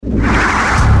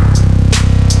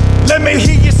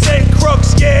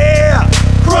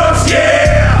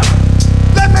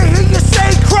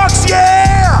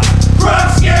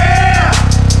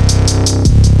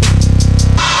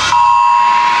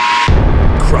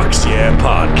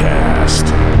Podcast.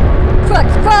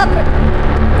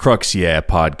 Crux Yeah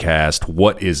Podcast.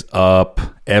 What is up,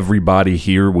 everybody?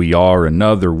 Here we are,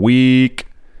 another week.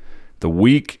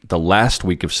 The last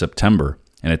week of September,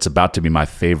 and it's about to be my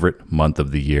favorite month of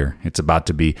the year. It's about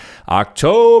to be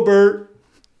October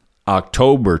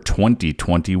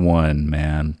 2021,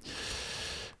 man.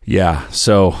 Yeah,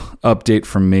 so update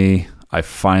from me. I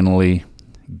finally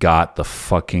got the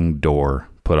fucking door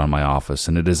put on my office,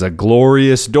 and it is a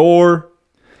glorious door.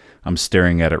 I'm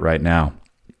staring at it right now.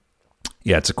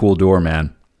 Yeah, it's a cool door,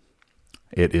 man.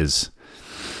 It's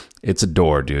a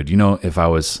door, dude. You know, if I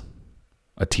was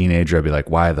a teenager, I'd be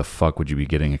like, why the fuck would you be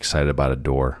getting excited about a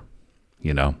door?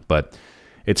 You know, but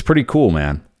it's pretty cool,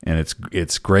 man. And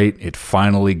it's great. It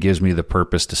finally gives me the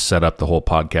purpose to set up the whole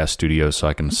podcast studio so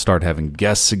I can start having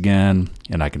guests again,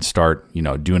 and I can start, you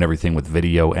know, doing everything with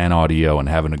video and audio and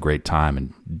having a great time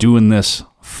and doing this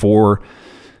for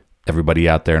everybody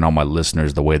out there and all my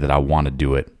listeners the way that I want to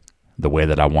do it, the way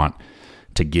that I want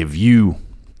to give you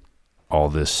all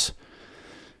this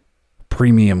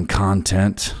premium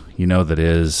content, you know, that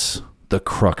is the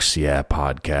Crux Yeah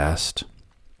Podcast.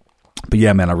 But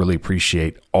yeah, man, I really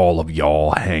appreciate all of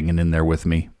y'all hanging in there with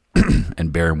me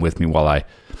and bearing with me while I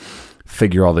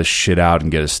figure all this shit out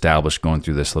and get established, going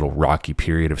through this little rocky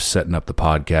period of setting up the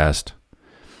podcast.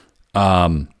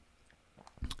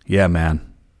 Yeah, man,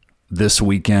 this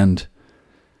weekend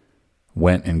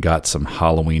went and got some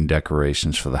Halloween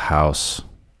decorations for the house.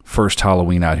 First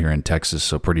Halloween out here in Texas,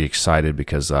 so pretty excited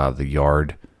because the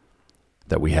yard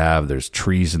that we have, there's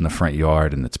trees in the front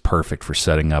yard, and it's perfect for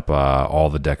setting up all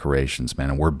the decorations, man.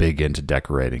 And we're big into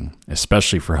decorating,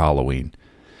 especially for Halloween.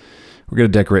 We're going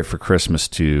to decorate for Christmas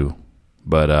too,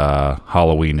 but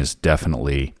Halloween is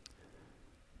definitely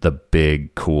the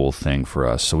big cool thing for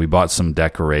us. So we bought some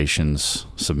decorations.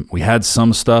 We had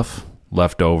some stuff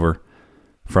left over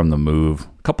from the move,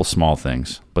 a couple small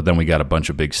things, but then we got a bunch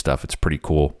of big stuff. It's pretty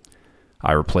cool.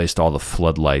 I replaced all the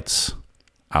floodlights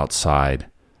outside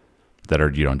that are,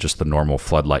 you know, just the normal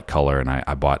floodlight color, and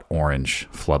I bought orange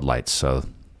floodlights, so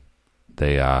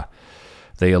they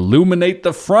illuminate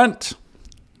the front,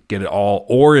 get it all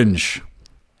orange,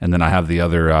 and then I have the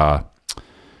other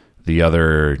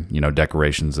you know,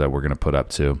 decorations that we're gonna put up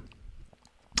too.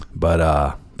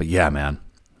 But yeah, man,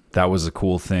 that was a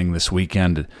cool thing this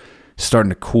weekend. It's starting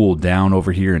to cool down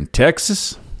over here in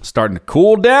Texas. Starting to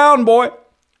cool down, boy.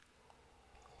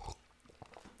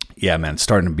 Yeah, man, it's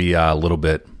starting to be a little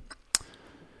bit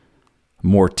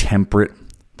more temperate.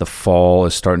 The fall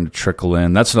is starting to trickle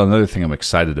in. That's another thing I'm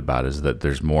excited about, is that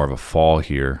there's more of a fall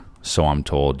here, so I'm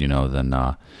told, you know, than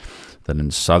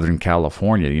in Southern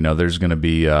California. You know, there's going to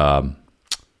be, you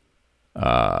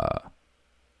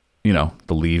know,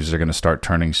 the leaves are going to start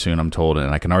turning soon, I'm told,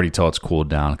 and I can already tell it's cooled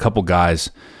down. A couple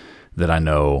guys that I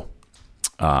know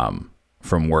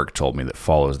from work told me that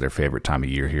fall is their favorite time of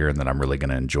year here, and that I'm really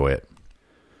going to enjoy it.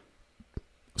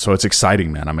 So it's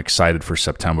exciting, man. I'm excited for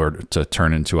September to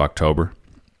turn into October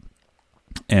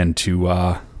and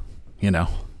to, you know,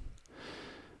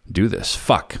 do this.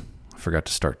 Fuck. I forgot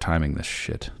to start timing this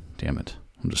shit. Damn it.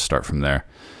 I'll just start from there.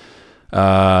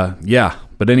 Yeah.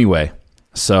 But anyway,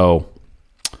 so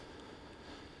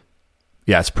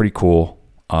yeah, it's pretty cool.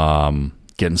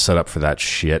 Getting set up for that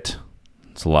shit.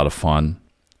 It's a lot of fun.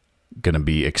 Going to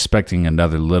be expecting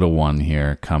another little one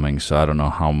here coming, so I don't know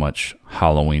how much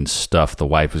Halloween stuff the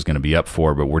wife is going to be up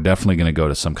for, but we're definitely going to go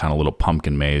to some kind of little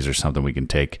pumpkin maze or something. We can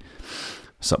take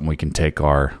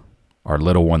our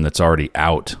little one that's already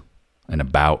out and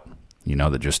about, you know,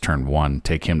 that just turned 1,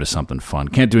 take him to something fun.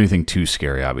 Can't do anything too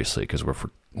scary, obviously, because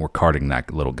we're carting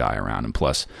that little guy around, and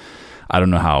plus I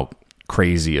don't know how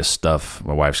crazy stuff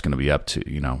my wife's going to be up to,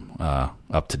 you know,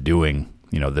 up to doing,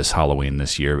 you know, this Halloween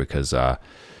this year, because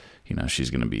you know, she's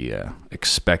going to be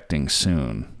expecting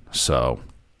soon. So,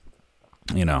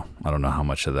 you know, I don't know how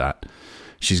much of that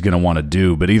she's going to want to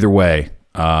do. But either way,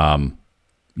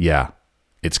 yeah,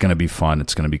 it's going to be fun.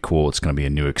 It's going to be cool. It's going to be a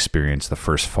new experience. The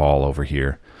first fall over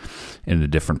here in a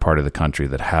different part of the country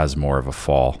that has more of a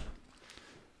fall.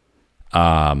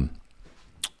 And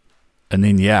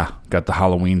then, yeah, got the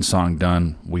Halloween song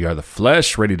done. We Are the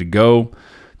Flesh, ready to go.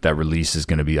 That release is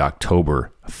going to be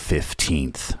October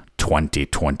 15th.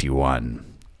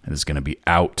 2021. It's going to be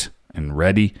out and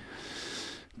ready.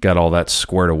 Got all that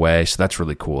squared away, so that's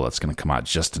really cool. That's going to come out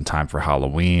just in time for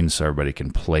Halloween, so everybody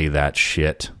can play that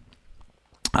shit.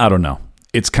 I don't know.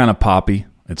 It's kind of poppy.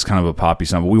 It's kind of a poppy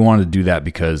song, but we wanted to do that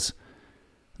because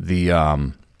the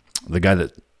guy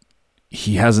that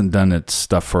he hasn't done it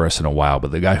stuff for us in a while,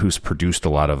 but the guy who's produced a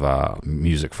lot of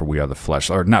music for We Are the Flesh,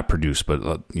 or not produced,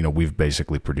 but we've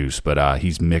basically produced, but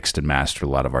he's mixed and mastered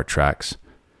a lot of our tracks.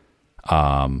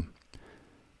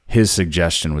 his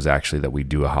suggestion was actually that we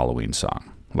do a Halloween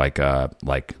song, like a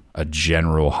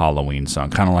general Halloween song,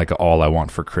 kind of like All I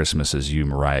Want for Christmas Is You,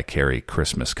 Mariah Carey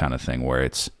Christmas kind of thing, where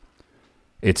it's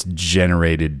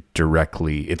generated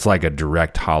directly. It's like a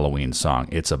direct Halloween song.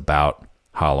 It's about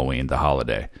Halloween, the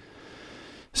holiday.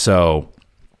 So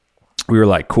we were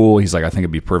like, cool. He's like, I think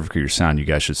it'd be perfect for your sound. You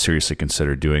guys should seriously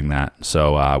consider doing that.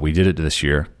 So we did it this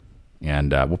year,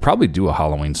 and we'll probably do a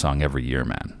Halloween song every year,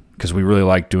 man, because we really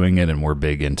like doing it, and we're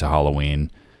big into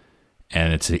Halloween,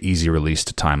 and it's an easy release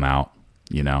to time out,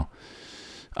 you know?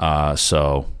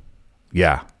 So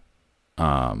yeah,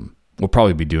 we'll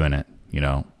probably be doing it, you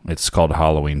know? It's called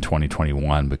Halloween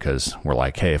 2021 because we're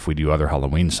like, hey, if we do other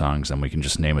Halloween songs, then we can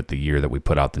just name it the year that we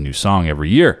put out the new song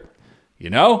every year, you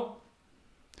know?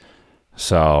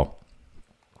 So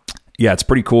yeah, it's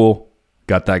pretty cool.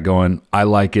 Got that going. I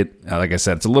like it. Like I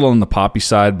said, it's a little on the poppy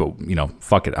side, but you know,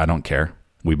 fuck it. I don't care.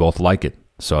 We both like it.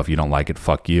 So if you don't like it,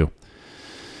 fuck you.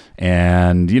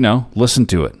 And, you know, listen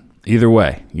to it. Either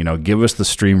way, you know, give us the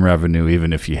stream revenue.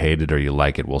 Even if you hate it or you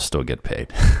like it, we'll still get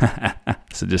paid.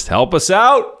 So just help us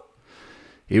out.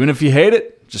 Even if you hate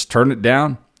it, just turn it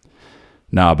down.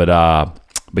 No,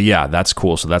 but yeah, that's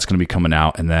cool. So that's going to be coming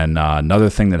out. And then another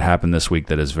thing that happened this week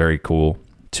that is very cool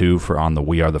too, for on the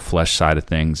We Are the Flesh side of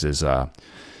things, is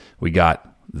we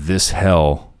got This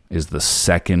Hell is the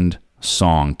second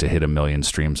song to hit 1 million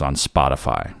streams on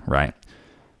Spotify, right?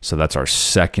 So that's our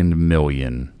second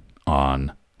million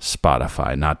on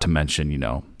Spotify, not to mention, you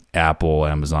know, Apple,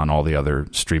 Amazon, all the other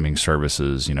streaming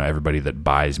services, you know, everybody that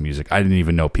buys music. I didn't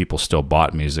even know people still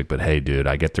bought music, but hey, dude,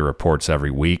 I get the reports every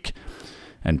week,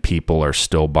 and people are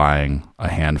still buying a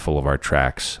handful of our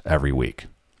tracks every week.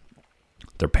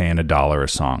 They're paying $1 a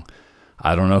song.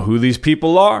 I don't know who these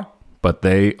people are, but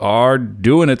they are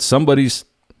doing it. Somebody's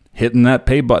hitting that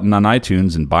pay button on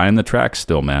iTunes and buying the tracks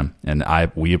still, man. And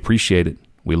we appreciate it.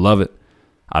 We love it.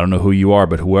 I don't know who you are,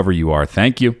 but whoever you are,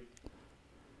 thank you.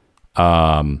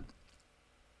 Yeah.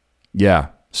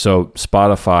 So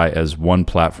Spotify as one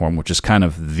platform, which is kind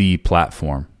of the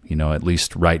platform, you know, at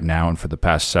least right now and for the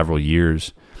past several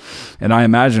years. And I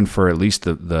imagine for at least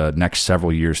the next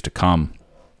several years to come,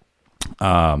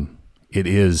 it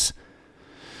is,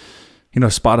 you know,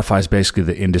 Spotify is basically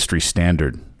the industry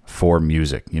standard for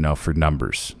music, you know, for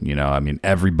numbers, you know, I mean,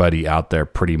 everybody out there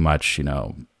pretty much, you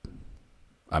know,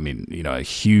 I mean, you know,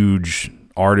 huge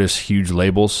artists, huge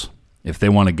labels, if they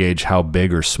want to gauge how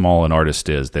big or small an artist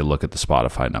is, they look at the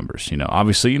Spotify numbers, you know,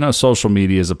 obviously, you know, social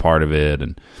media is a part of it,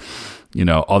 and, you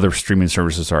know, other streaming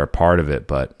services are a part of it.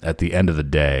 But at the end of the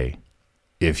day,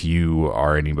 if you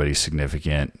are anybody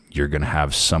significant, you're going to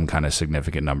have some kind of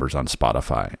significant numbers on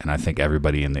Spotify. And I think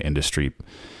everybody in the industry,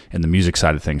 in the music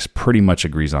side of things, pretty much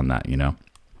agrees on that, you know?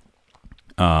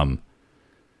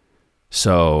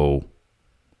 So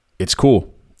it's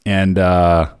cool. And,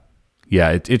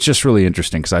 yeah, it's just really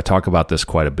interesting because I talk about this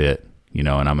quite a bit, you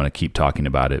know, and I'm going to keep talking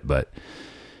about it. But,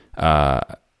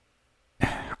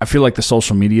 I feel like the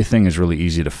social media thing is really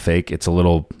easy to fake. It's a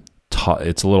little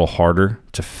harder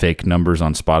to fake numbers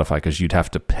on Spotify because you'd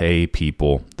have to pay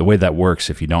people. The way that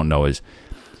works, if you don't know, is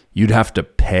you'd have to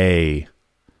pay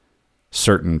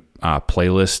certain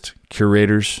playlist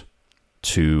curators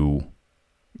to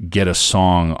get a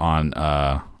song on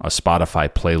a Spotify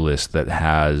playlist that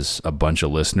has a bunch of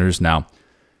listeners. Now,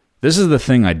 this is the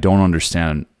thing I don't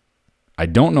understand. I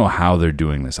don't know how they're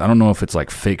doing this. I don't know if it's like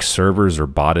fake servers or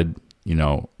botted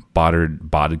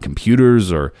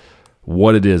computers or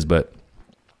what it is, but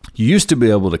you used to be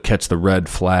able to catch the red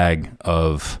flag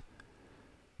of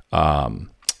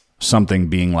something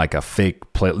being like a fake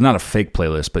not a fake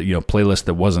playlist, but, you know, playlist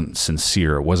that wasn't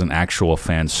sincere. It wasn't actual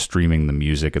fans streaming the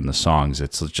music and the songs.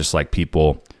 It's just like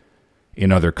people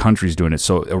in other countries doing it.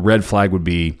 So a red flag would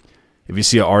be if you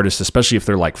see an artist, especially if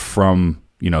they're like from,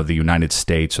 you know, the United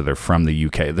States, or they're from the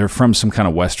UK, they're from some kind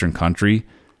of Western country,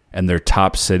 and their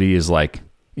top city is like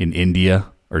in India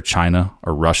or China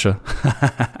or Russia.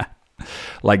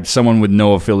 Like someone with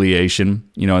no affiliation,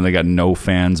 you know, and they got no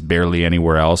fans barely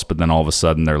anywhere else, but then all of a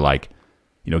sudden they're like,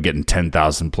 you know, getting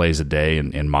 10,000 plays a day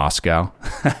in Moscow.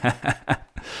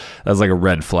 That's like a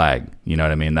red flag. You know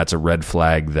what I mean? That's a red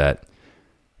flag that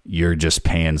you're just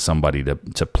paying somebody to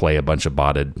play a bunch of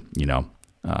botted, you know,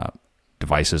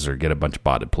 devices, or get a bunch of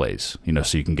botted plays, you know,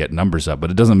 so you can get numbers up.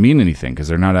 But it doesn't mean anything because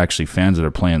they're not actually fans that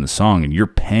are playing the song, and you're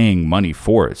paying money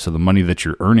for it. So the money that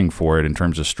you're earning for it in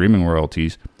terms of streaming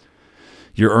royalties,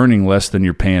 you're earning less than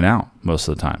you're paying out most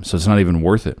of the time. So it's not even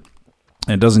worth it.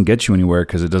 And it doesn't get you anywhere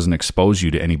because it doesn't expose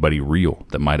you to anybody real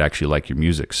that might actually like your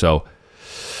music. So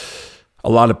a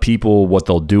lot of people, what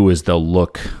they'll do is they'll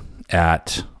look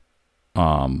at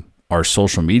a our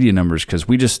social media numbers, because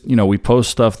we just, we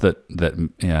post stuff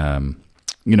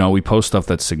we post stuff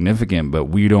that's significant, but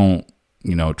we don't,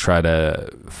 try to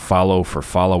follow for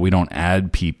follow. We don't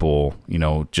add people,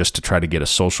 just to try to get a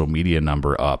social media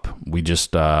number up. We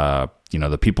just, the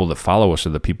people that follow us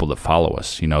are the people that follow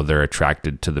us. They're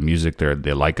attracted to the music.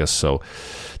 They like us, so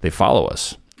they follow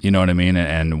us. You know what I mean?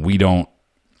 And we don't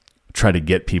try to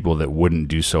get people that wouldn't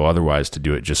do so otherwise to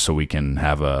do it just so we can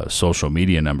have a social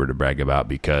media number to brag about,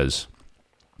 because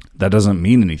that doesn't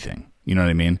mean anything. You know what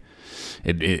I mean?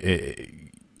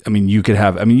 You could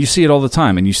have, you see it all the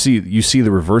time, and you see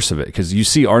the reverse of it, because you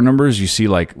see our numbers, you see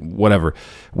like whatever,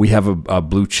 we have a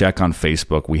blue check on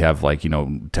Facebook. We have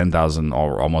 10,000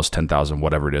 or almost 10,000,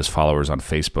 whatever it is, followers on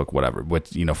Facebook, whatever.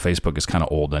 Facebook is kind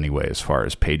of old anyway, as far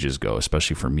as pages go,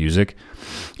 especially for music.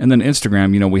 And then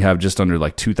Instagram, we have just under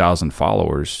 2,000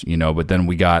 followers, but then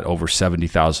we got over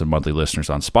 70,000 monthly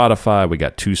listeners on Spotify. We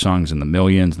got 2 songs in the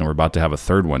millions, and we're about to have a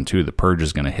third one too. The Purge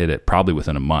is going to hit it probably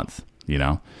within a month,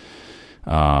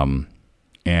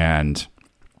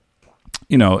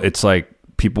 it's like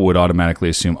people would automatically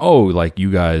assume,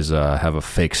 you guys have a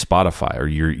fake Spotify, or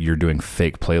you're doing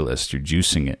fake playlists, you're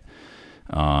juicing it,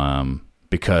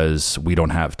 because we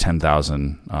don't have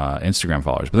 10,000 Instagram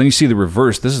followers. But then you see the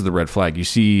reverse. This is the red flag. You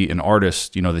see an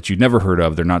artist, that you'd never heard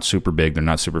of. They're not super big. They're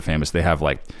not super famous. They have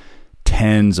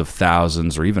tens of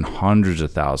thousands or even hundreds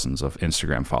of thousands of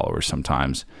Instagram followers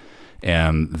sometimes.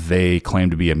 And they claim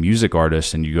to be a music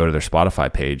artist, and you go to their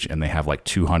Spotify page and they have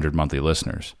 200 monthly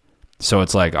listeners. So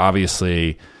it's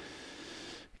obviously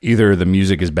either the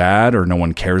music is bad, or no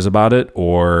one cares about it,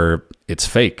 or it's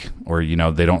fake, or,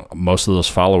 most of those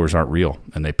followers aren't real,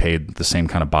 and they paid the same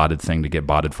kind of botted thing to get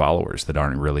botted followers that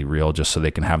aren't really real, just so they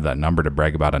can have that number to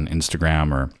brag about on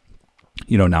Instagram, or,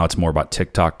 now it's more about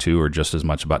TikTok too, or just as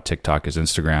much about TikTok as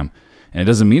Instagram. And it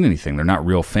doesn't mean anything. They're not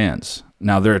real fans.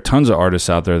 Now, there are tons of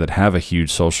artists out there that have a huge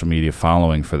social media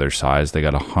following for their size. They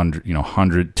got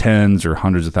 100, tens or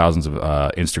hundreds of thousands of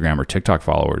Instagram or TikTok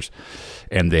followers,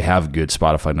 and they have good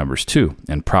Spotify numbers too.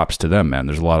 And props to them, man.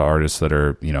 There's a lot of artists that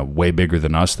are, way bigger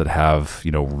than us that have,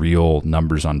 real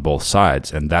numbers on both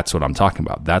sides. And that's what I'm talking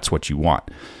about. That's what you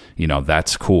want.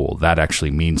 That's cool. That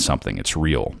actually means something. It's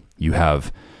real. You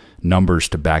have numbers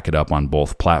to back it up on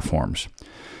both platforms.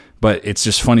 But it's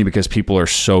just funny because people are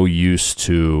so used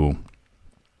to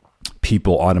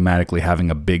people automatically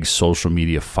having a big social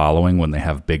media following when they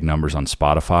have big numbers on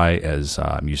Spotify as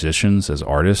musicians, as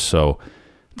artists. So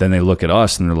then they look at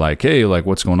us and they're like, hey,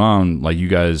 what's going on? You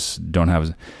guys don't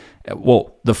have...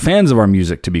 Well, the fans of our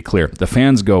music, to be clear, the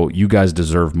fans go, you guys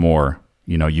deserve more.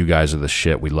 You guys are the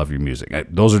shit. We love your music.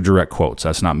 Those are direct quotes.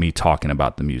 That's not me talking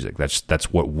about the music.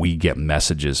 That's what we get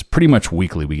messages. Pretty much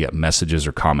weekly, we get messages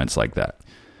or comments like that.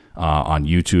 On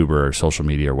YouTube or social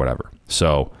media or whatever.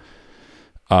 So,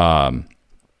 but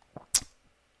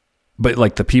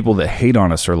the people that hate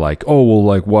on us are why,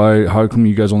 how come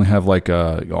you guys only have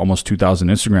almost 2,000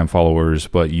 Instagram followers,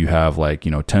 but you have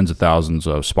tens of thousands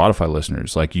of Spotify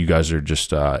listeners? You guys are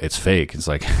just, it's fake. It's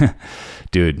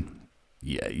dude,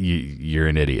 yeah, you're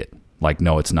an idiot.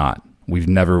 No, it's not. We've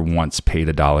never once paid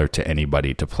 $1 to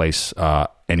anybody to place,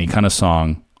 any kind of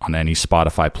song on any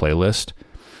Spotify playlist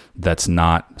that's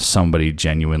not somebody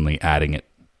genuinely adding it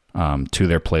to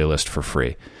their playlist for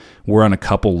free. We're on a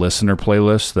couple listener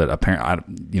playlists that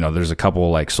apparently, there's a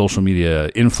couple social media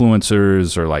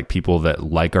influencers or people that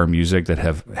like our music that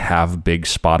have big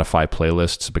Spotify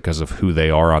playlists because of who they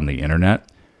are on the internet.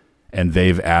 And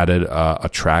they've added a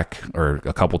track or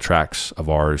a couple tracks of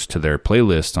ours to their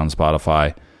playlist on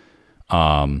Spotify.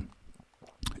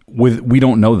 We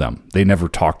don't know them. They never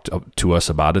talked to us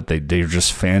about it. They're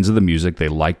just fans of the music. They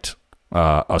liked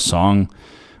a song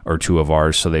or two of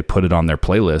ours, so they put it on their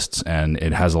playlists, and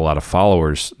it has a lot of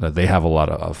followers. They have a lot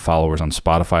of followers on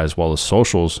Spotify as well as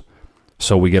socials,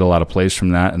 so we get a lot of plays from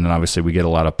that. And then obviously we get a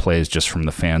lot of plays just from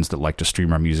the fans that like to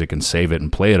stream our music and save it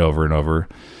and play it over and over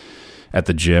at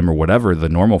the gym or whatever. The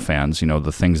normal fans,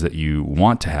 the things that you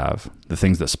want to have, the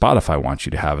things that Spotify wants you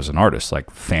to have as an artist,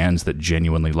 fans that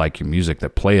genuinely like your music,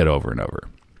 that play it over and over.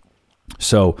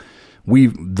 So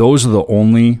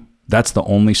that's the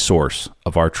only source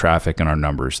of our traffic and our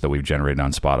numbers that we've generated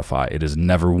on Spotify. It is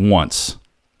never once,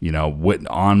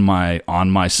 on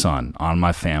my son, on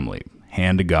my family,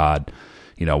 hand to God,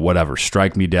 whatever,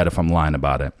 strike me dead if I'm lying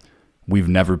about it. We've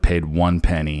never paid 1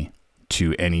 penny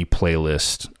to any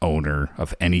playlist owner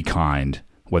of any kind,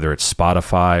 whether it's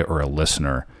Spotify or a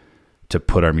listener, to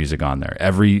put our music on there.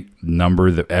 Every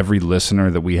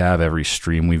listener that we have, every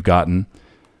stream we've gotten,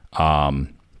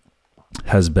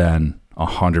 has been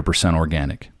 100%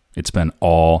 organic. It's been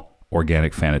all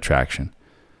organic fan attraction.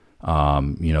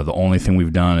 The only thing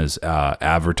we've done is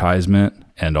advertisement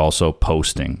and also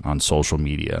posting on social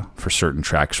media for certain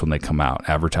tracks when they come out,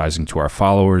 advertising to our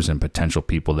followers and potential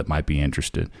people that might be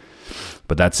interested.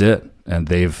 But that's it. And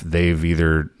they've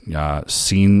either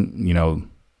seen,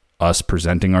 us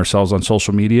presenting ourselves on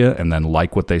social media and then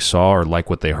like what they saw or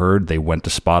like what they heard. They went to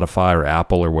Spotify or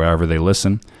Apple or wherever they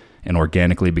listen and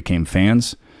organically became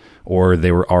fans. Or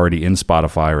they were already in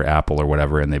Spotify or Apple or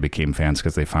whatever, and they became fans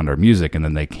because they found our music, and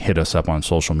then they hit us up on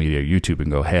social media, YouTube,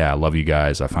 and go, hey, I love you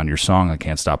guys. I found your song. I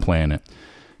can't stop playing it.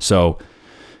 So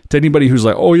to anybody who's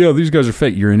like, oh, yeah, these guys are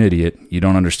fake, you're an idiot. You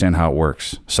don't understand how it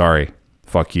works. Sorry.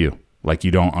 Fuck you. Like, you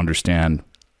don't understand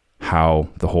how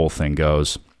the whole thing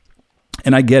goes.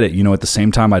 And I get it. At the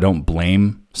same time, I don't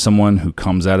blame someone who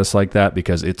comes at us like that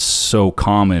because it's so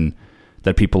common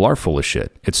that people are full of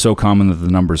shit. It's so common that the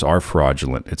numbers are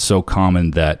fraudulent. It's so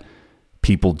common that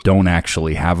people don't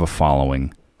actually have a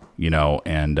following,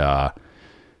 and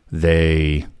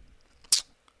they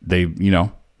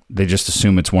just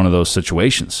assume it's one of those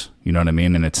situations, you know what I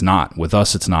mean? And it's not. With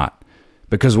us, it's not.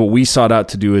 Because what we sought out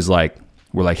to do is we're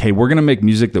like, hey, we're going to make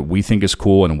music that we think is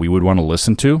cool and we would want to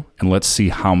listen to, and let's see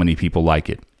how many people like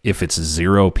it. If it's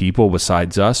 0 people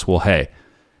besides us, well, hey,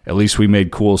 at least we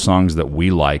made cool songs that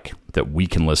we like, that we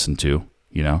can listen to,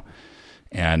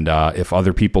 and if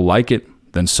other people like it,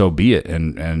 then so be it.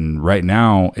 And right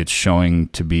now it's showing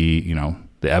to be,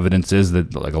 the evidence is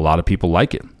that a lot of people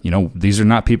like it. These are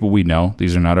not people we know.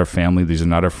 These are not our family. These are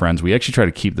not our friends. We actually try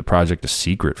to keep the project a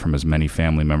secret from as many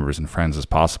family members and friends as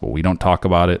possible. We don't talk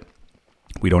about it.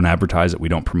 We don't advertise it. We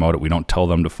don't promote it. We don't tell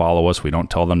them to follow us. We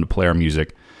don't tell them to play our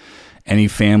music. Any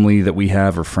family that we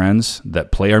have or friends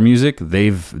that play our music,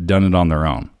 they've done it on their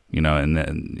own,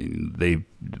 and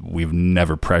we've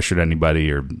never pressured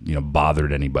anybody or,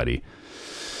 bothered anybody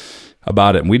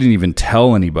about it. And we didn't even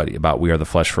tell anybody about We Are the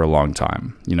Flesh for a long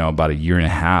time. About a year and a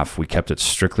half, we kept it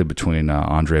strictly between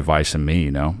Andre Weiss and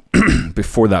me,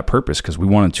 for that purpose, because we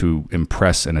wanted to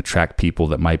impress and attract people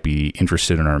that might be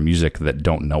interested in our music that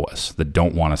don't know us, that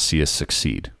don't want to see us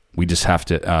succeed. We just have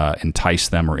to entice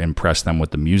them or impress them with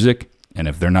the music. And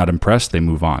if they're not impressed, they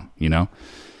move on,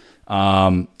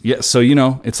 So,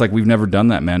 it's like we've never done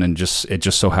that, man. And it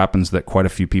just so happens that quite a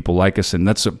few people like us. And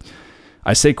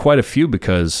I say quite a few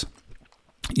because,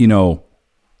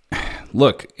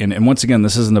 look, and once again,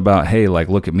 this isn't about, hey,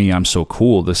 look at me, I'm so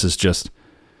cool. This is just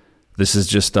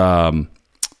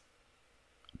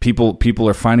people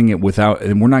are finding it without,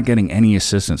 and we're not getting any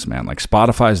assistance, man.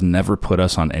 Spotify's never put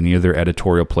us on any of their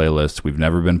editorial playlists. We've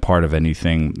never been part of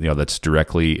anything, that's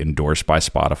directly endorsed by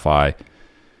Spotify.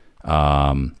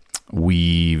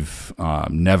 We've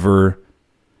never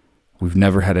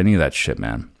had any of that shit,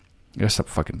 man. I gotta stop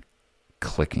fucking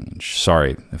clicking.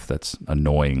 Sorry if that's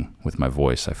annoying with my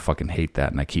voice. I fucking hate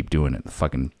that, and I keep doing it. The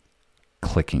fucking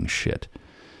clicking shit.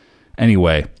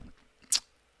 Anyway.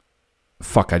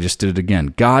 Fuck, I just did it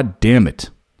again. God damn it.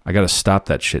 I got to stop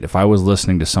that shit. If I was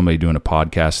listening to somebody doing a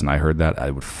podcast and I heard that,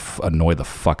 it would annoy the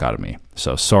fuck out of me.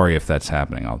 So sorry if that's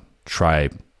happening. I'll try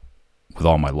with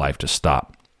all my life to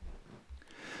stop.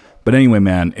 But anyway,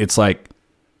 man, it's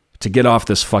to get off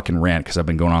this fucking rant, because I've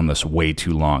been going on this way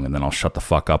too long, and then I'll shut the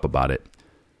fuck up about it.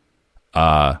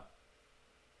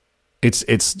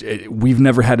 We've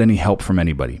never had any help from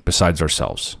anybody besides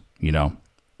ourselves,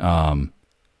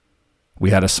 We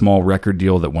had a small record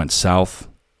deal that went south.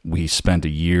 We spent a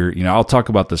year. I'll talk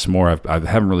about this more. I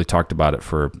haven't really talked about it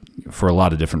for a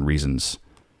lot of different reasons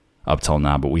up till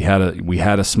now. But we had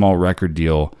a small record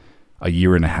deal a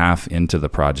year and a half into the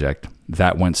project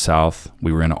that went south.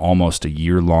 We were in almost a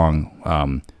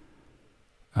year-long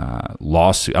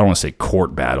lawsuit. I don't want to say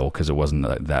court battle because it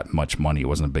wasn't that much money. It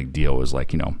wasn't a big deal. It was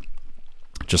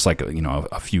just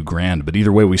a few grand. But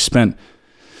either way, we spent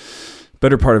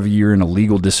better part of a year in a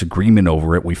legal disagreement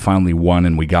over it. We finally won,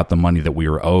 and we got the money that we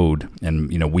were owed.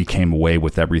 And, we came away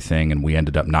with everything, and we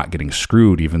ended up not getting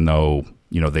screwed, even though,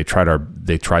 they tried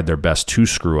their best to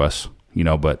screw us,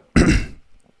 but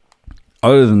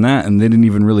other than that, and they didn't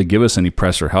even really give us any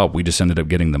press or help. We just ended up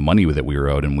getting the money that we were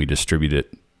owed, and we distributed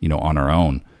it, on our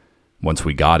own once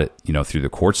we got it, through the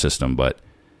court system. But,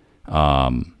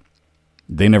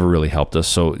 they never really helped us.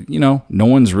 So, no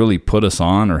one's really put us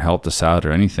on or helped us out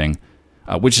or anything.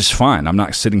 Which is fine. I'm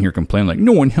not sitting here complaining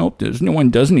no one helped us, no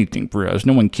one does anything for us,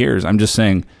 no one cares. I'm just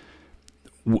saying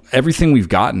everything we've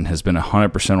gotten has been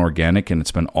 100% organic, and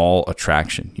it's been all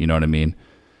attraction. You know what I mean?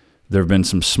 There have been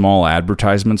some small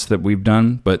advertisements that we've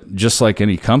done, but just like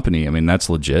any company, that's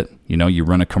legit. You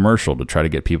run a commercial to try to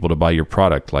get people to buy your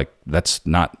product. That's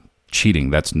not cheating.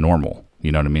 That's normal.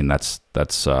 You know what I mean? That's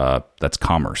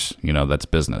commerce. That's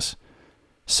business.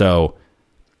 So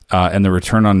And the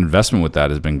return on investment with that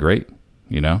has been great,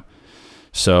 you know?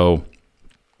 So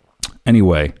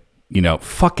anyway, you know,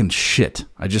 fucking shit.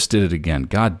 I just did it again.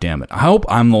 God damn it. I hope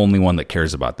I'm the only one that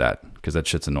cares about that, because that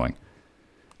shit's annoying.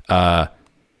 But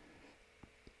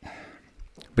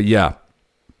yeah,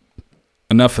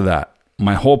 enough of that.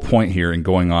 My whole point here in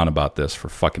going on about this for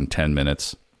fucking 10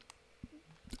 minutes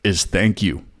is thank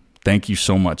you. Thank you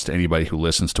so much to anybody who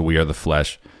listens to We Are the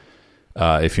Flesh.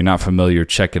 If you're not familiar,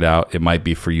 check it out. It might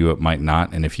be for you, it might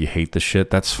not. And if you hate the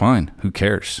shit, that's fine. Who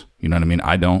cares? You know what I mean?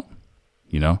 I don't,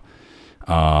 you know.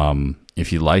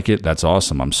 If you like it, that's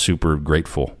awesome. I'm super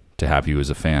grateful to have you as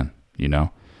a fan, you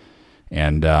know.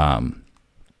 And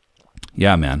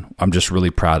yeah, man, I'm just really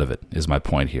proud of it, is my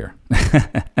point here.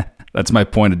 That's my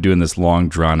point of doing this long,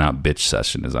 drawn-out bitch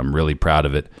session, is I'm really proud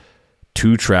of it.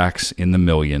 2 tracks in the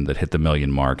million that hit the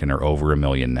million mark and are over 1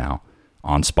 million now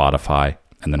on Spotify.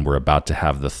 And then we're about to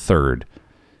have the 3rd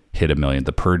hit 1 million.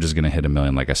 The Purge is going to hit 1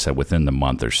 million, like I said, within the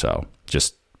month or so.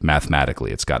 Just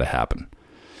mathematically, it's got to happen.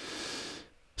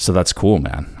 So that's cool,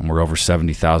 man. And we're over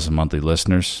 70,000 monthly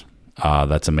listeners.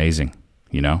 That's amazing.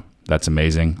 You know, that's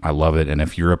amazing. I love it. And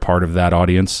if you're a part of that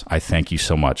audience, I thank you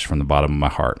so much from the bottom of my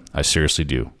heart. I seriously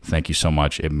do. Thank you so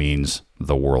much. It means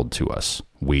the world to us.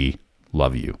 We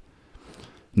love you.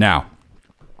 Now,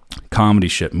 comedy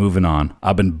shit, moving on.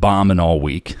 I've been bombing all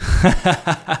week.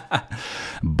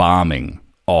 Bombing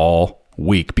all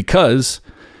week because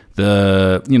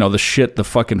the shit, the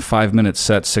fucking 5-minute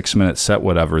set, 6-minute set,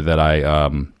 whatever that I,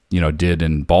 did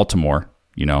in Baltimore,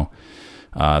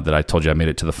 that I told you I made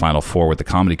it to the Final Four with the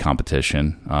comedy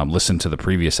competition. Listen to the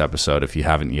previous episode if you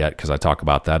haven't yet, because I talk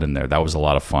about that in there. That was a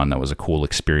lot of fun. That was a cool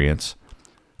experience.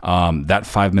 That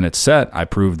 5-minute set, I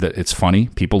proved that it's funny.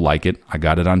 People like it. I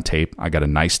got it on tape. I got a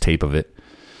nice tape of it.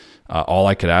 All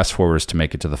I could ask for was to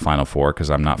make it to the Final Four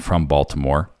because I'm not from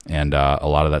Baltimore. And a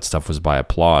lot of that stuff was by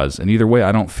applause. And either way,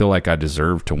 I don't feel like I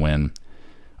deserve to win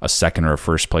a second or a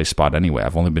first place spot anyway.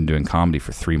 I've only been doing comedy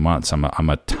for 3 months. I'm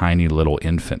a tiny little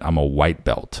infant. I'm a white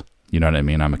belt. You know what I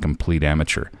mean? I'm a complete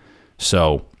amateur.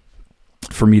 So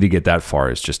for me to get that far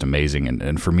is just amazing.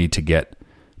 And for me to get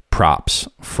props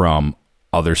from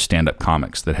other stand-up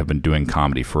comics that have been doing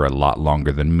comedy for a lot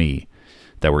longer than me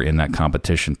that were in that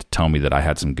competition to tell me that I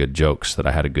had some good jokes, that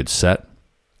I had a good set,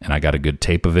 and I got a good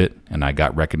tape of it, and I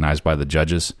got recognized by the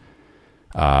judges.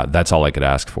 That's all I could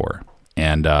ask for.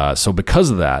 And so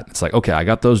because of that, it's like, okay, I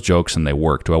got those jokes and they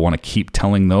work. Do I want to keep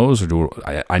telling those, or do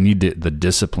I need the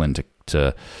discipline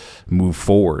to move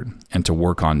forward and to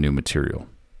work on new material?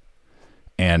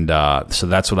 And so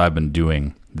that's what I've been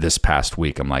doing this past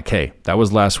week. I'm like, hey, that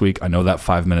was last week. I know that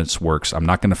 5 minutes works. I'm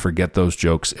not going to forget those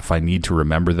jokes. If I need to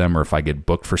remember them, or if I get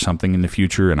booked for something in the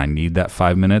future and I need that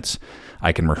 5 minutes,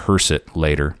 I can rehearse it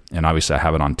later. And obviously I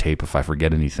have it on tape if I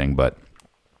forget anything, but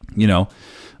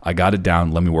I got it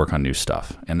down. Let me work on new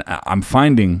stuff. And I'm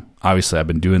finding, obviously I've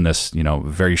been doing this, a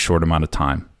very short amount of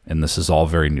time, and this is all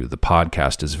very new. The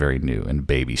podcast is very new in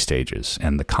baby stages,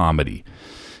 and the comedy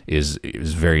is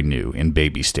very new in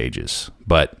baby stages.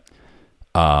 But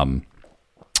I'm not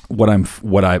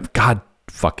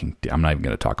even going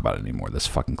to talk about it anymore. This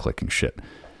fucking clicking shit.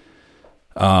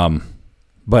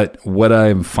 But what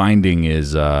I'm finding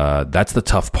is, that's the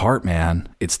tough part,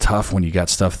 man. It's tough when you got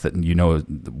stuff that,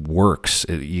 works.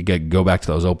 You go back to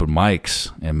those open mics,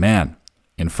 and man,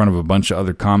 in front of a bunch of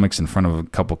other comics, in front of a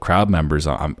couple crowd members,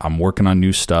 I'm working on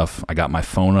new stuff. I got my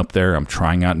phone up there. I'm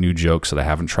trying out new jokes that I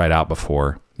haven't tried out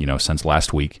before, since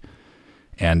last week.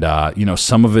 And,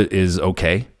 some of it is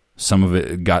okay. Some of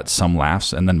it got some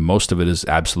laughs. And then most of it is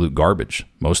absolute garbage.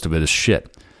 Most of it is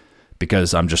shit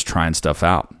because I'm just trying stuff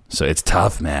out. So it's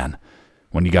tough, man,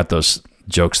 when you got those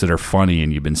jokes that are funny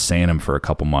and you've been saying them for a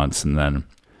couple months and then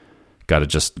got to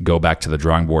just go back to the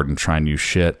drawing board and try new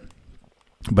shit.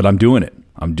 But I'm doing it.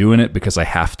 I'm doing it because I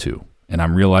have to. And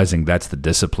I'm realizing that's the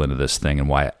discipline of this thing, and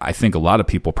why I think a lot of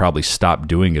people probably stop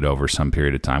doing it over some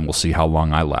period of time. We'll see how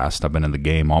long I last. I've been in the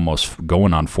game almost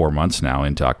going on 4 months now,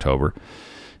 into October.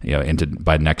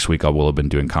 By next week I will have been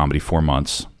doing comedy 4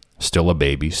 months. Still a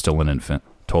baby, still an infant,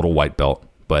 total white belt.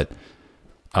 But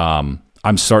I'm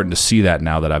starting to see that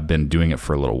now that I've been doing it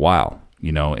for a little while,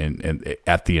 and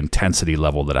at the intensity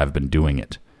level that I've been doing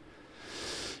it,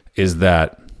 is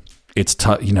that it's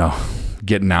tough,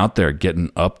 getting out there,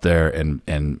 getting up there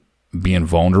and being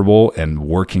vulnerable and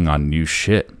working on new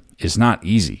shit is not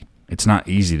easy. It's not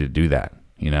easy to do that,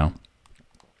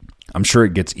 I'm sure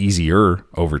it gets easier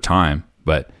over time,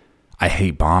 but I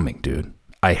hate bombing, dude.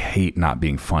 I hate not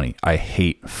being funny. I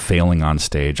hate failing on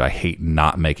stage. I hate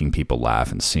not making people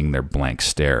laugh and seeing their blank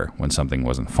stare when something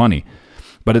wasn't funny.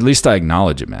 But at least I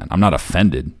acknowledge it, man. I'm not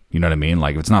offended. You know what I mean?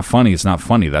 Like, if it's not funny, it's not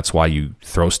funny. That's why you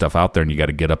throw stuff out there and you got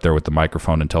to get up there with the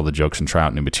microphone and tell the jokes and try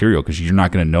out new material, because you're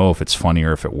not going to know if it's funny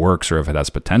or if it works or if it has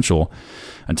potential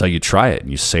until you try it and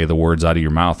you say the words out of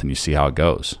your mouth and you see how it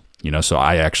goes. You know, so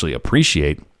I actually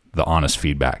appreciate the honest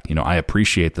feedback. You know, I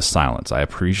appreciate the silence. I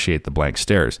appreciate the blank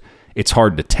stares. It's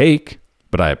hard to take,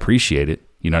 but I appreciate it.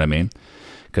 You know what I mean?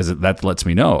 Because that lets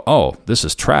me know, oh, this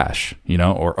is trash, you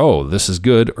know, or, oh, this is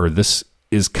good, or this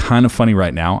is kind of funny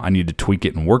right now. I need to tweak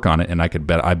it and work on it, and I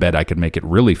bet I could make it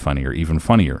really funny or even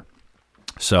funnier.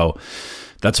 So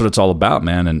that's what it's all about,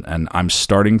 man. And I'm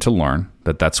starting to learn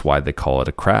that that's why they call it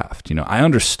a craft. You know, I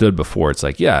understood before. It's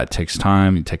like, yeah, it takes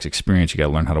time, it takes experience. You got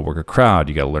to learn how to work a crowd.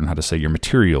 You got to learn how to say your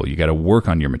material. You got to work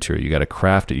on your material. You got to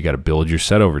craft it. You got to build your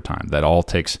set over time. That all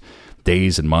takes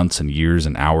days and months and years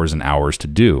and hours to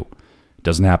do. It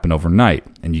doesn't happen overnight,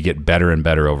 and you get better and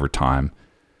better over time.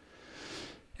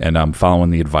 And I'm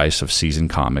following the advice of seasoned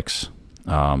comics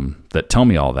that tell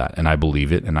me all that, and I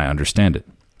believe it and I understand it.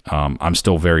 I'm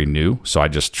still very new, so I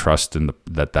just trust in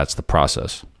that that's the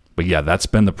process. But yeah, that's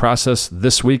been the process.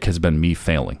 This week has been me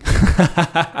failing.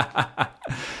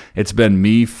 It's been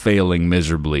me failing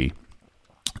miserably.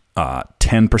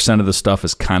 10% of the stuff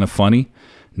is kind of funny.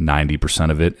 90%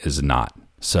 of it is not.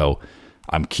 So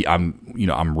I'm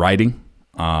writing.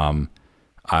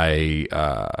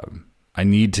 I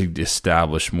need to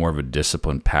establish more of a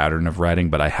disciplined pattern of writing,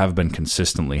 but I have been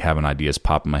consistently having ideas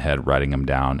pop in my head, writing them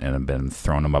down, and I've been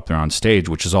throwing them up there on stage,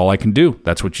 which is all I can do.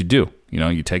 That's what you do. You know,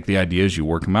 you take the ideas, you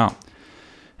work them out,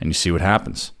 and you see what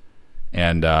happens.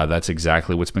 And that's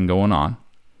exactly what's been going on.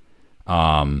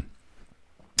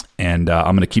 And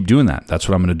I'm going to keep doing that. That's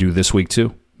what I'm going to do this week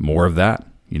too. More of that,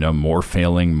 you know, more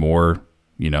failing, more,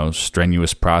 you know,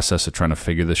 strenuous process of trying to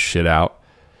figure this shit out.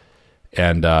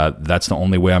 And that's the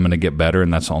only way I'm going to get better,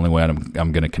 and that's the only way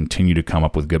I'm going to continue to come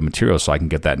up with good material, so I can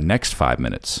get that next 5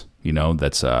 minutes, you know,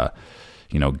 that's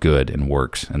good and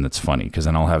works and that's funny, because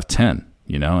then I'll have 10,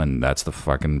 you know, and that's the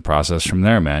fucking process from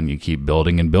there, man. You keep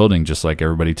building and building, just like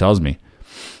everybody tells me,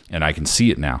 and I can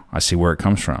see it now. I see where it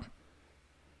comes from.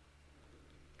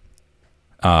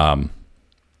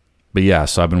 But yeah,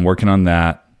 so I've been working on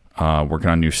that, working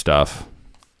on new stuff,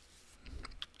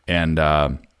 and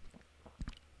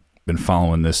been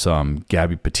following this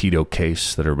Gabby Petito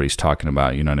case that everybody's talking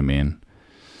about. You know what I mean?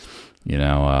 You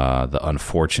know, the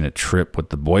unfortunate trip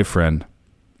with the boyfriend.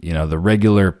 You know, the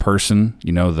regular person.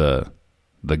 You know,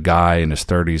 the guy in his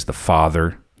 30s, the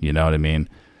father. You know what I mean?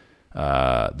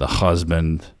 The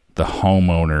husband, the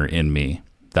homeowner in me.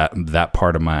 That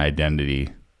part of my identity.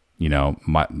 You know,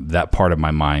 that part of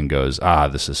my mind goes,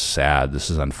 this is sad. This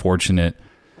is unfortunate.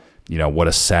 You know, what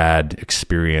a sad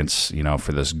experience, you know,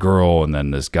 for this girl. And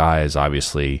then this guy is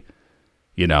obviously,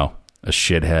 you know, a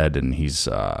shithead, and he's,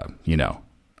 you know,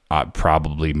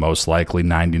 probably most likely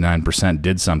 99%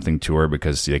 did something to her,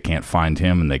 because they can't find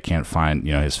him, and they can't find,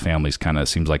 you know, his family's kind of,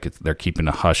 seems like they're keeping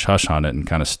a hush on it and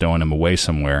kind of stowing him away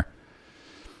somewhere.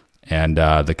 And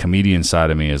the comedian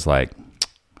side of me is like,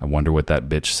 I wonder what that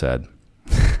bitch said.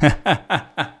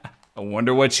 I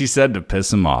wonder what she said to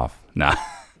piss him off. Nah.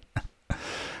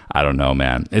 I don't know,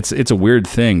 man. It's a weird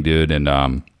thing, dude. And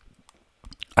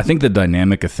I think the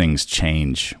dynamic of things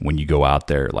change when you go out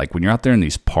there. Like when you're out there in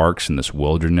these parks and this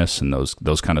wilderness and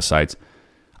those kind of sites.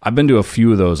 I've been to a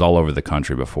few of those all over the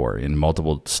country before, in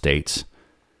multiple states.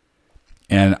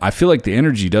 And I feel like the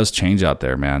energy does change out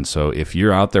there, man. So if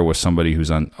you're out there with somebody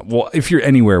who's if you're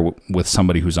anywhere with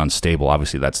somebody who's unstable,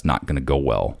 obviously that's not going to go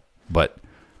well. But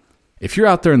if you're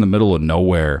out there in the middle of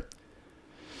nowhere,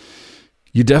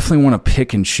 you definitely want to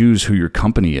pick and choose who your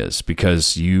company is,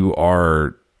 because you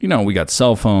are, you know, we got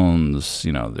cell phones,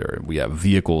 you know, we have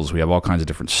vehicles, we have all kinds of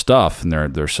different stuff, and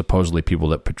there's supposedly people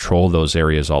that patrol those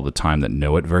areas all the time that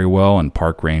know it very well, and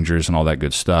park rangers and all that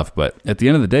good stuff. But at the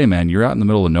end of the day, man, you're out in the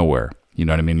middle of nowhere, you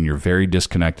know what I mean? And you're very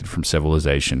disconnected from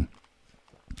civilization,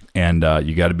 and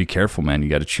you got to be careful, man. You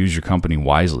got to choose your company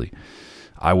wisely.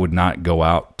 I would not go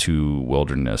out to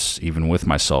wilderness, even with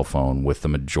my cell phone, with the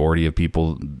majority of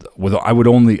people. I'll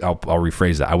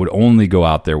rephrase that. I would only go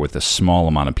out there with a small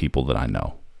amount of people that I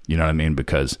know. You know what I mean?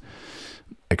 Because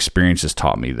experience has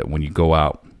taught me that when you go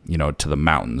out, you know, to the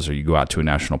mountains, or you go out to a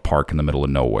national park in the middle of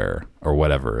nowhere, or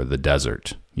whatever, the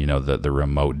desert, you know, the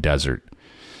remote desert,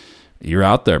 you're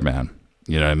out there, man.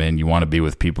 You know what I mean? You want to be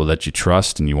with people that you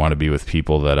trust, and you want to be with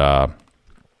people that are,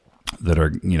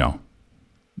 you know,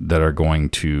 that are going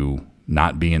to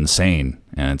not be insane.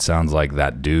 And it sounds like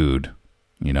that dude,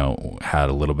 you know, had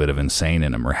a little bit of insane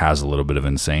in him, or has a little bit of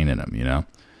insane in him, you know?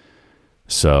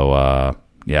 So,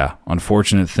 yeah,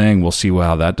 unfortunate thing. We'll see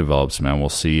how that develops, man. We'll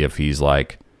see if he's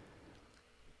like,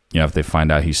 if they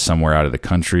find out he's somewhere out of the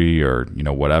country or,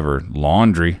 whatever.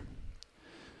 Laundry.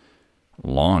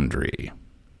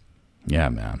 Yeah,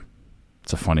 man.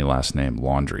 It's a funny last name,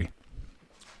 Laundry.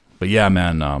 But yeah,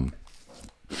 man,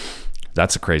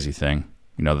 that's a crazy thing,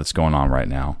 that's going on right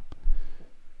now.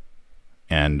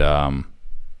 And, and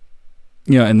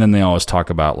then they always talk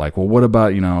about like, well, what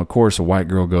about, of course a white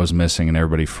girl goes missing and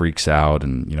everybody freaks out.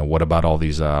 And, what about all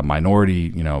these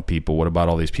minority, people? What about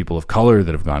all these people of color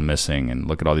that have gone missing? And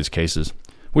look at all these cases,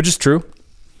 which is true.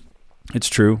 It's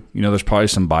true. There's probably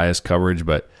some biased coverage,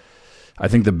 but I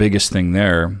think the biggest thing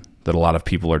there that a lot of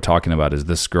people are talking about is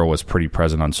this girl was pretty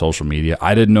present on social media.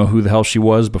 I didn't know who the hell she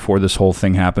was before this whole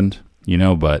thing happened,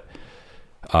 but,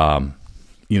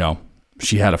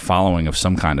 she had a following of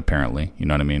some kind, apparently, you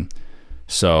know what I mean?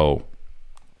 So,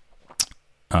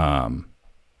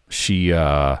 she, people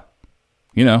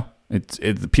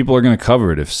are going to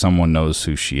cover it if someone knows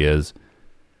who she is,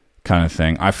 kind of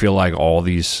thing. I feel like all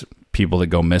these people that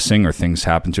go missing or things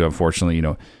happen to, unfortunately,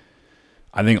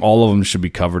 I think all of them should be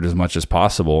covered as much as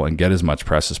possible and get as much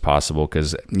press as possible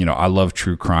because, I love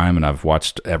true crime and I've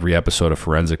watched every episode of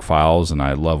Forensic Files and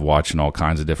I love watching all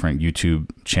kinds of different YouTube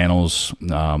channels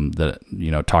that,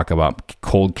 talk about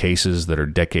cold cases that are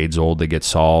decades old that get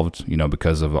solved,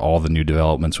 because of all the new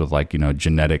developments with like,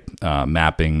 genetic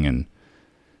mapping and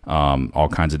all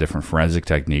kinds of different forensic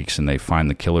techniques, and they find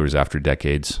the killers after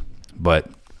decades. But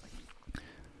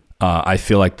I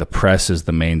feel like the press is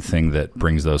the main thing that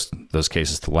brings those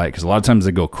cases to light, because a lot of times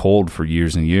they go cold for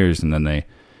years and years, and then they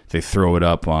throw it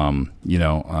up.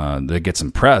 They get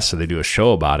some press, so they do a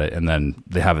show about it, and then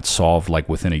they have it solved like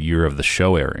within a year of the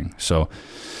show airing. So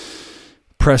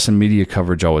press and media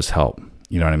coverage always help.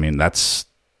 You know what I mean? I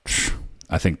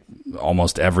think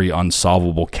almost every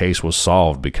unsolvable case was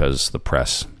solved because the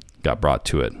press got brought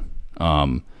to it.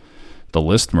 The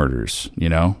List murders,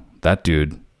 that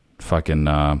dude, fucking.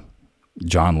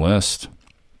 John List.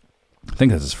 I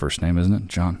think that's his first name, isn't it?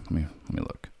 John. Let me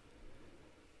look.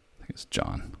 I think it's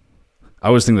John. I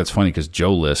always think that's funny because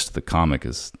Joe List, the comic,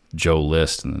 is Joe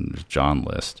List, and then there's John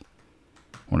List.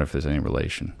 I wonder if there's any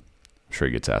relation. I'm sure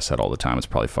he gets asked that all the time. It's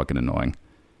probably fucking annoying.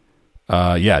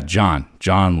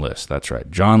 John List. That's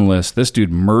right. John List. This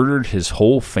dude murdered his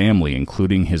whole family,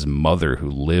 including his mother,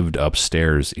 who lived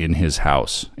upstairs in his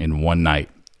house in one night.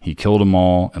 He killed them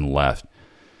all and left.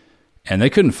 And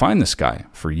they couldn't find this guy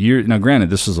for years. Now,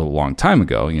 granted, this was a long time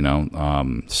ago,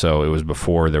 so it was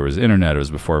before there was internet. It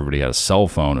was before everybody had a cell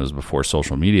phone. It was before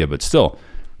social media. But still,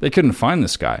 they couldn't find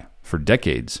this guy for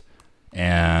decades.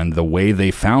 And the way they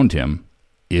found him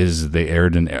is they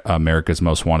aired an America's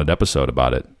Most Wanted episode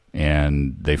about it.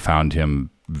 And they found him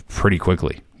pretty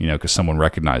quickly, because someone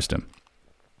recognized him.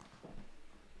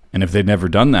 And if they'd never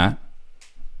done that,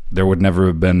 there would never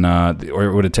have been, or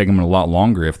it would have taken them a lot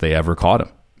longer if they ever caught him.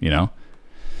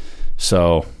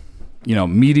 So,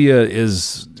 media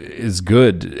is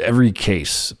good. Every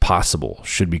case possible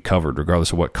should be covered,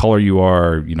 regardless of what color you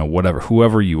are,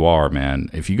 whoever you are, man.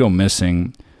 If you go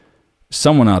missing,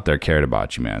 someone out there cared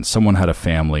about you, man. Someone had a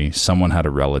family, someone had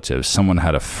a relative, someone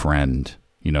had a friend,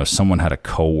 someone had a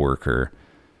coworker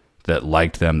that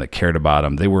liked them, that cared about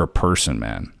them. They were a person,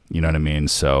 man. You know what I mean?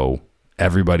 So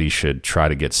everybody should try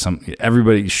to get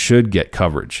everybody should get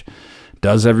coverage.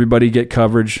 Does everybody get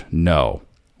coverage? No.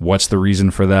 What's the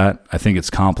reason for that? I think it's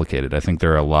complicated. I think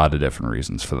there are a lot of different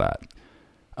reasons for that.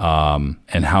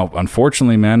 And how,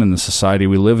 unfortunately, man, in the society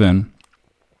we live in,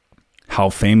 how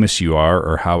famous you are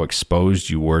or how exposed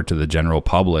you were to the general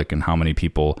public and how many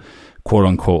people, quote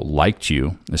unquote, liked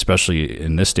you, especially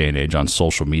in this day and age on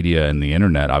social media and the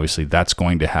internet, obviously that's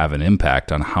going to have an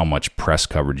impact on how much press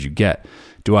coverage you get.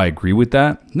 Do I agree with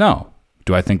that? No.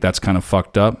 Do I think that's kind of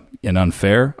fucked up and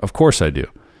unfair? Of course I do.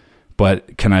 But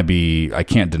I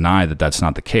can't deny that that's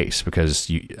not the case, because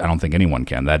I don't think anyone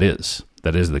can. That is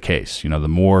the case. The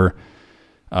more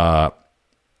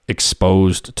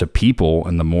exposed to people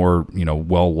and the more,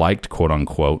 well-liked, quote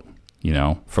unquote,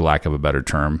 for lack of a better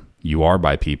term, you are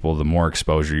by people, the more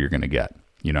exposure you're going to get.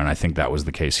 And I think that was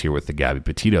the case here with the Gabby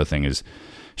Petito thing, is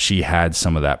she had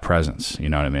some of that presence. You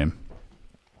know what I mean?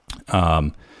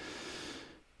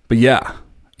 But yeah.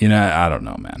 I don't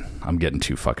know, man. I'm getting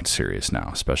too fucking serious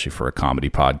now, especially for a comedy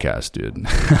podcast, dude.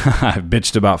 I've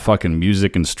bitched about fucking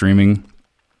music and streaming,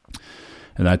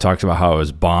 and I talked about how I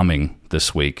was bombing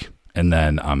this week, and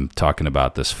then I'm talking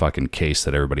about this fucking case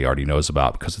that everybody already knows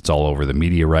about because it's all over the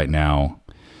media right now,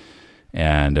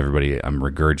 and I'm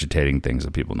regurgitating things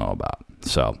that people know about.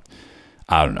 So,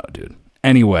 I don't know, dude.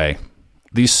 Anyway,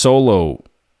 these solo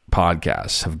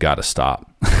podcasts have got to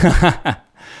stop.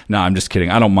 No, I'm just kidding.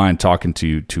 I don't mind talking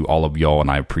to all of y'all, and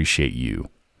I appreciate you.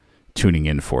 tuning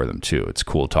in for them too. It's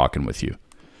cool talking with you.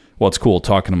 Well, it's cool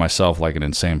talking to myself like an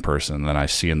insane person, and then I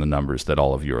see in the numbers that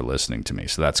all of you are listening to me.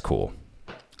 So that's cool.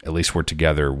 At least we're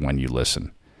together when you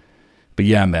listen. But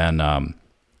yeah, man,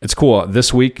 it's cool.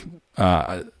 This week,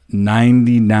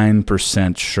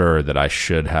 99% sure that I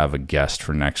should have a guest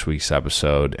for next week's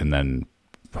episode, and then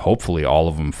hopefully all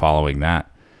of them following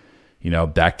that.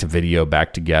 Back to video,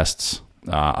 back to guests.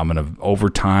 Over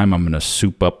time, I'm going to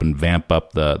soup up and vamp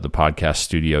up the podcast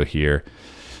studio here.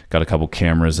 Got a couple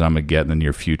cameras that I'm going to get in the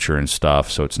near future and stuff,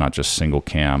 so it's not just single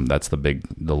cam. That's the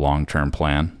long-term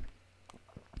plan.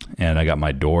 And I got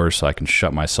my doors so I can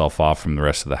shut myself off from the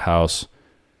rest of the house.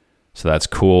 So that's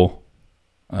cool.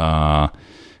 And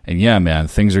yeah, man,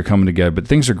 things are coming together, but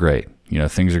things are great.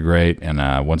 Things are great.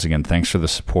 And once again, thanks for the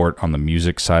support on the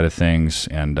music side of things.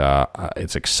 And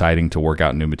it's exciting to work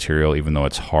out new material, even though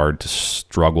it's hard to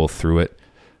struggle through it.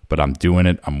 But I'm doing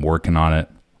it. I'm working on it.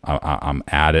 I'm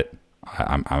at it.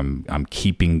 I'm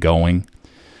keeping going.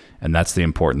 And that's the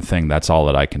important thing. That's all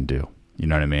that I can do. You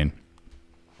know what I mean?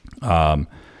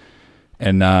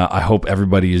 And I hope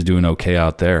everybody is doing okay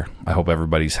out there. I hope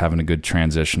everybody's having a good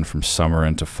transition from summer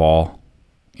into fall.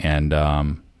 And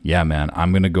yeah, man,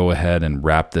 I'm going to go ahead and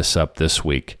wrap this up this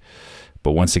week.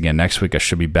 But once again, next week I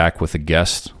should be back with a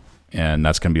guest, and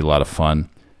that's going to be a lot of fun.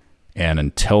 And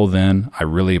until then, I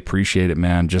really appreciate it,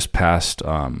 man. Just passed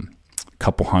a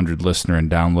couple hundred listener and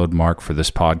download mark for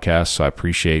this podcast. So I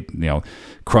appreciate,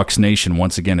 Crux Nation.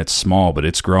 Once again, it's small, but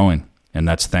it's growing. And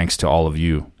that's thanks to all of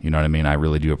you. You know what I mean? I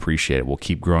really do appreciate it. We'll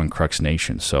keep growing Crux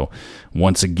Nation. So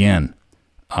once again,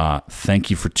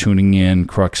 thank you for tuning in,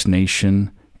 Crux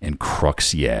Nation, and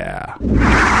Crux Yeah.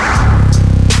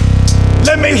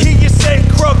 Let me hear you say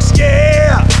Crux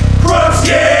Yeah. Crux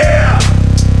Yeah.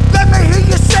 Let me hear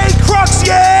you say Crux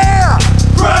Yeah.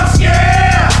 Crux Yeah.